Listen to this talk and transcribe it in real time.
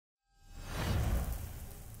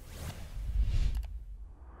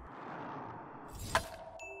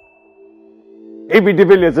AB de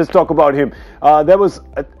Villiers, let's talk about him. There was,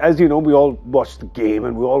 as you know, we all watched the game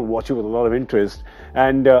and we all watch it with a lot of interest.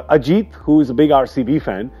 And Ajit, who is a big RCB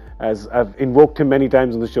fan, as I've invoked him many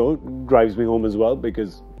times on the show, drives me home as well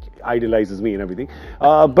because idolizes me and everything.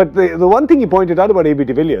 But the one thing he pointed out about AB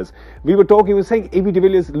de Villiers, we were talking, he was saying AB de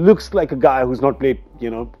Villiers looks like a guy who's not played,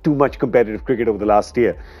 too much competitive cricket over the last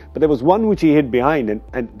year. But there was one which he hit behind,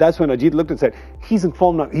 and that's when Ajit looked and said, he's in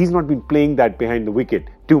form now. He's not been playing that behind the wicket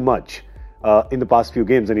too much in the past few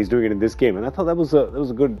games, and he's doing it in this game. And I thought that was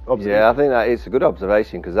a good observation. Yeah, I think that it's a good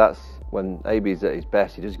observation because that's when AB's at his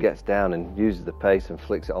best. He just gets down and uses the pace and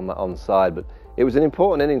flicks it on that onside. But it was an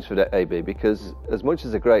important innings for AB because as much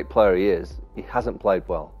as a great player he is, he hasn't played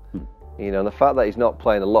well. And the fact that he's not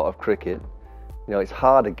playing a lot of cricket, it's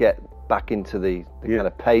hard to get back into the kind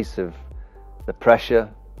of pace of the pressure,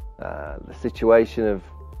 the situation of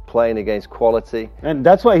playing against quality. And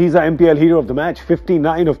that's why he's an MPL hero of the match,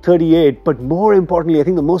 59 of 38. But more importantly, I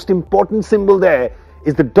think the most important symbol there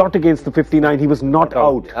is the dot against the 59. He was not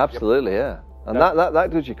out. Absolutely, yeah. And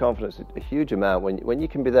that gives you confidence a huge amount when you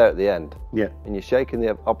can be there at the end. Yeah. And you're shaking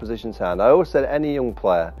the opposition's hand. I always said any young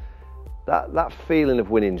player, that feeling of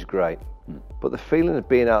winning is great. But the feeling of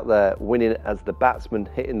being out there winning as the batsman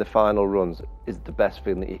hitting the final runs is the best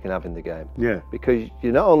feeling that you can have in the game. Yeah. Because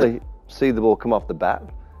you not only see the ball come off the bat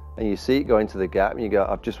and you see it go into the gap and you go,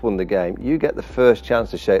 I've just won the game, you get the first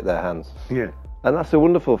chance to shake their hands. Yeah. And that's a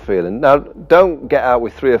wonderful feeling. Now, don't get out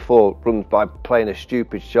with 3 or 4 runs by playing a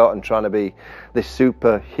stupid shot and trying to be this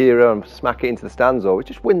superhero and smack it into the stands, or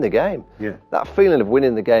just win the game. Yeah. That feeling of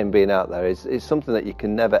winning the game, being out there, is something that you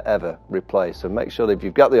can never, ever replace. So make sure that if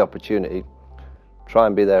you've got the opportunity, try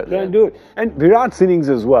and be there at the end. Try and do it. And Virat's innings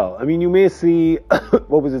as well. I mean, you may see,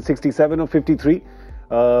 67 or 53?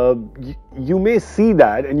 You may see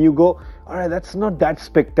that and you go, all right, that's not that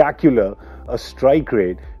spectacular a strike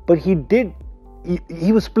rate. But he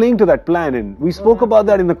was playing to that plan, and we spoke about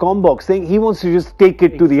that in the comm box, saying he wants to just take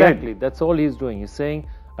it to the end. Exactly, that's all he's doing. He's saying,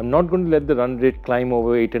 I'm not going to let the run rate climb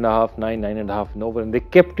over 8.5, 9, 9.5 and over. And they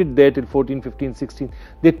kept it there till 14, 15, 16.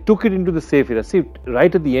 They took it into the safe area. See,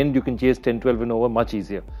 right at the end, you can chase 10, 12 and over much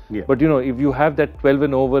easier. Yeah. But if you have that 12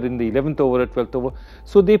 and over in the 11th over or 12th over,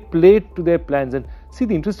 so they played to their plans. And see,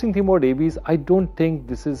 the interesting thing about AB is, I don't think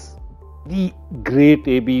this is the great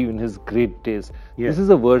AB in his great days. Yeah. This is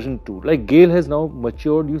a version 2. Like Gale has now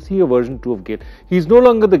matured. You see a version 2 of Gale. He's no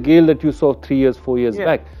longer the Gale that you saw 3 years, 4 years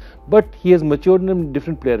back. But he has matured into a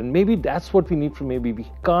different player. And maybe that's what we need from AB.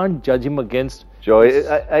 We can't judge him against... Joy,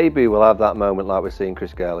 AB will have that moment like we're seeing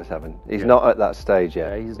Chris Gale is having. He's not at that stage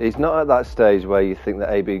yet. Yeah, he's not at that stage where you think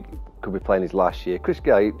that AB could be playing his last year. Chris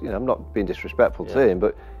Gale, I'm not being disrespectful to him,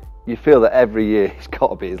 but you feel that every year he's got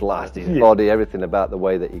to be his last, his body, everything about the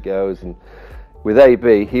way that he goes. And with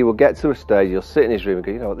AB, he will get to a stage, he'll sit in his room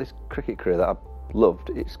and go, what, this cricket career that I've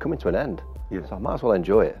loved, it's coming to an end. Yeah. So I might as well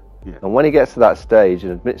enjoy it. Yeah. And when he gets to that stage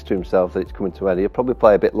and admits to himself that it's coming to an end, he'll probably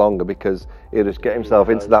play a bit longer because he'll just get himself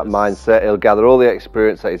into that mindset. He'll gather all the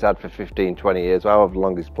experience that he's had for 15, 20 years, however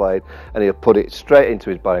long he's played, and he'll put it straight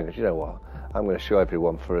into his body and go, you know what? I'm going to show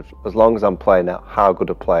everyone for as long as I'm playing now how good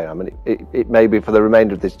a player I am. And it may be for the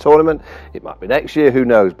remainder of this tournament, it might be next year, who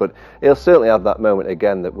knows, but he'll certainly have that moment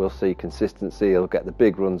again that we'll see consistency, he'll get the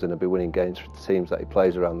big runs and he'll be winning games for the teams that he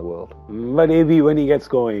plays around the world. But AB, when he gets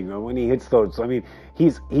going, when he hits those, I mean,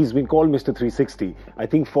 he's been called Mr. 360. I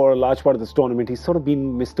think for a large part of this tournament, he's sort of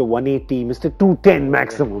been Mr. 180, Mr. 210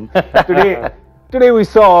 maximum. Today we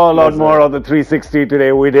saw a lot more of the 360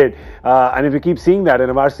 today, we did. And if we keep seeing that,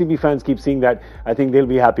 and if RCB fans keep seeing that, I think they'll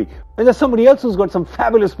be happy. And there's somebody else who's got some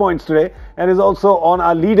fabulous points today and is also on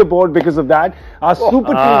our leaderboard because of that. Our super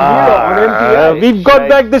team hero on MPL. We've got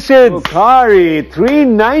back the shades. Bukhari,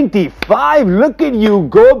 395. Look at you,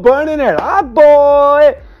 go burning it. Ah,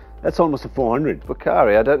 boy. That's almost a 400.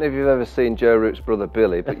 Bukhari, I don't know if you've ever seen Joe Root's brother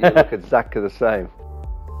Billy, but you look exactly the same.